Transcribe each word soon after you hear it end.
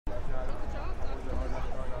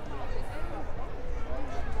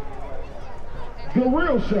The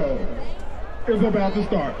real show is about to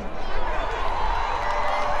start.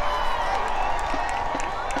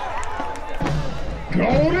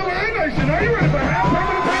 Golden Line Nation, are you ready for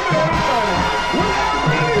halftime entertainment on the starting? With our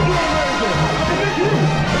ready to amazing. I present you,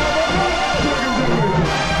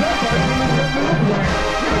 that's right, from the Little Black,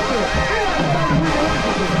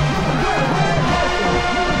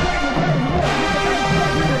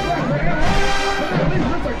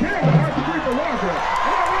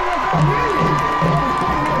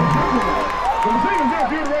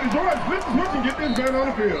 Mr. Switch and get this band on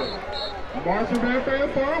the field. Marching band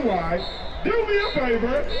fans far and wide, do me a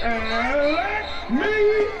favor and let me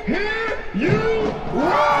hear you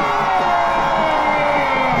roar!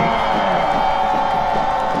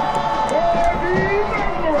 For the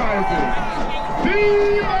mesmerizing, the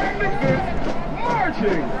magnificent,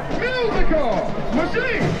 marching, musical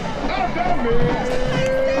machine of the Mid-South.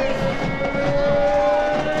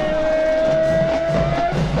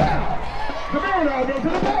 The Maryland Alabama to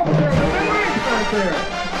the ball there. There.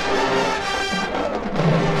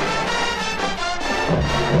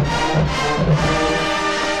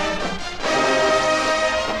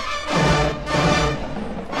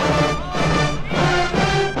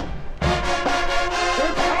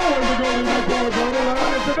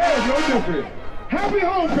 Happy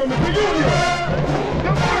homecoming to you,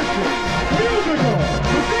 the marching, musical,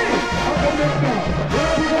 machine of the Mid-South.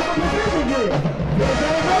 Where we go from the people drill.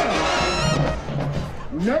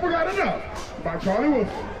 Never got enough by Charlie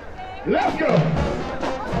Wilson. Let's go.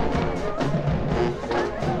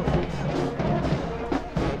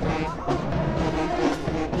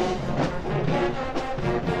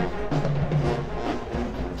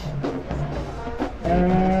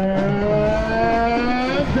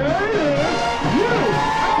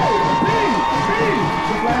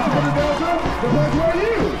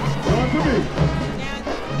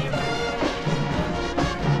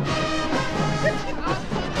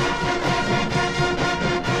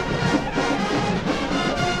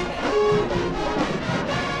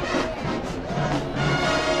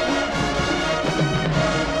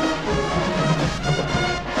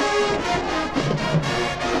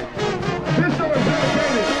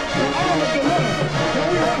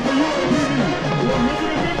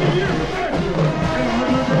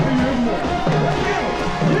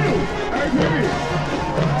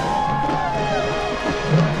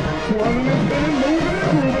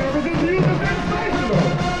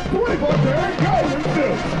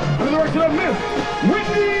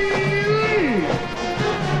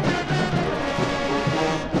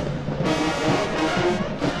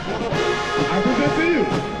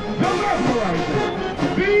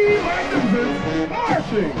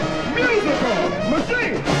 Musical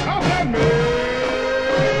machine of the Mid-South.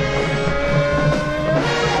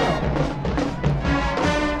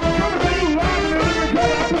 Coming to you live in the living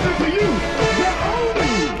color, I present to you the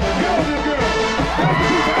only golden girl. That's the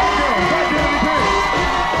people out there, back in the day.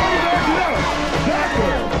 I'm back now,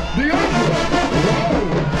 Dr. DeAndre.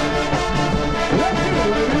 Let's get it,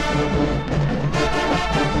 ladies.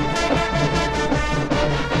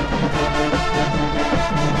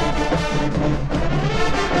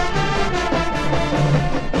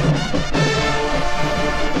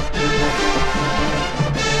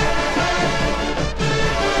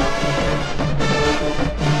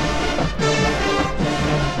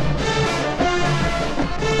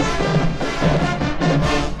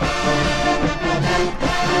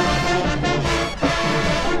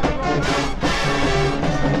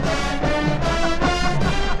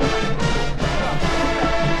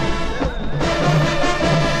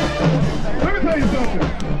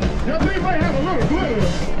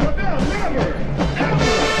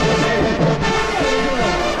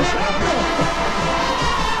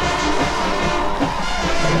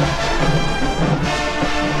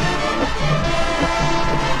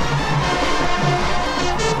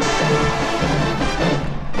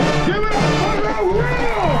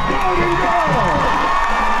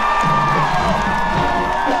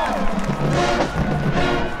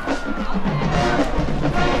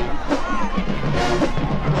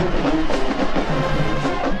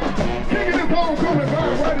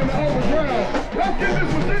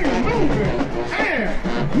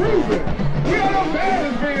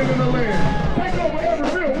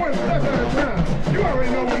 You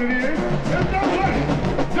already know what it is. There's no money.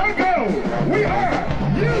 Don't go. We are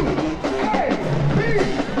UAPB.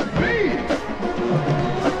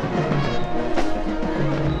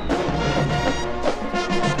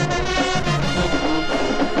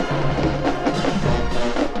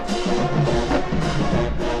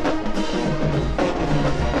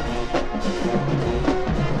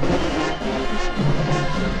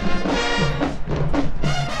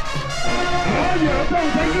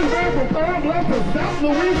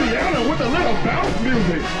 Louisiana with a little bounce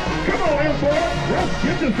music. Come on, Alcorn, let's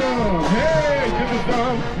get you some. Hey, get you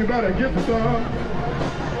some. You better get you some.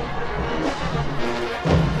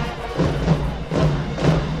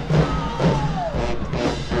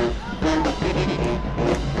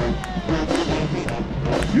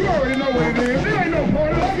 You already know what it is. It ain't no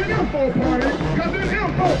party like an info party, because it's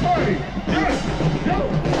info party. Yes, go,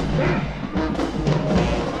 stop.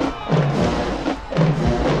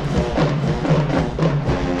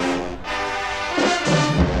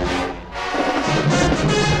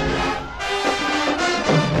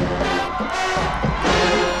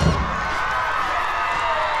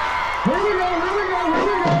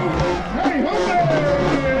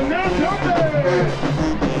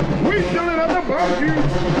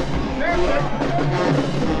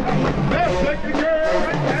 Let's take the girl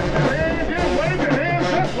and catch the hand and wave your hands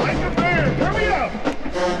just like a band. Turn me up.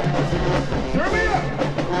 Turn me up.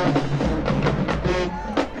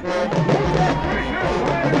 Look like right now.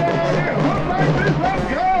 Line it down here. Look like this. Let's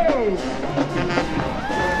go.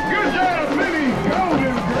 Good job, Minnie.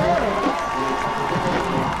 Golden girl.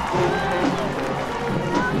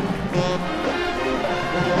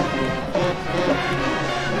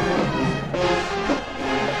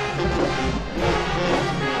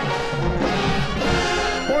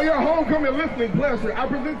 For your homecoming listening pleasure, I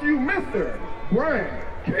present to you Mr. Brian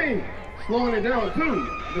King, slowing it down to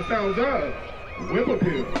the sounds of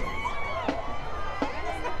Whippoorwill.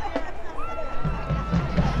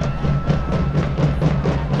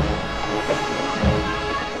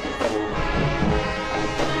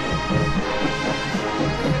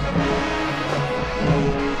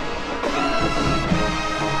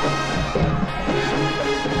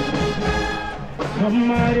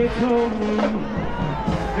 Somebody told me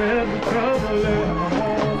there's trouble in my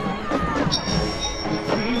home.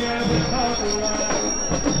 We never talk a lot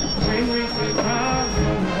when we say come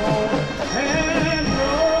home. And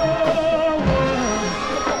no one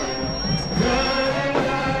does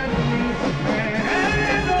like me.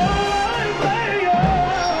 And no one but you.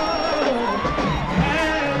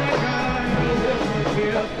 And I got to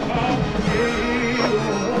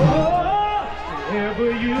whatever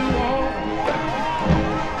you want.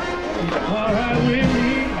 Alright with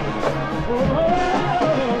me, oh,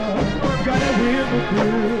 got a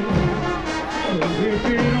whippoorwill, so whip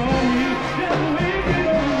it on me, just whip it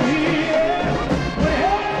on me, yeah.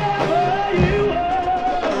 Whatever you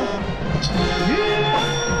want, you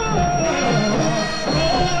want, oh,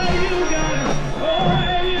 you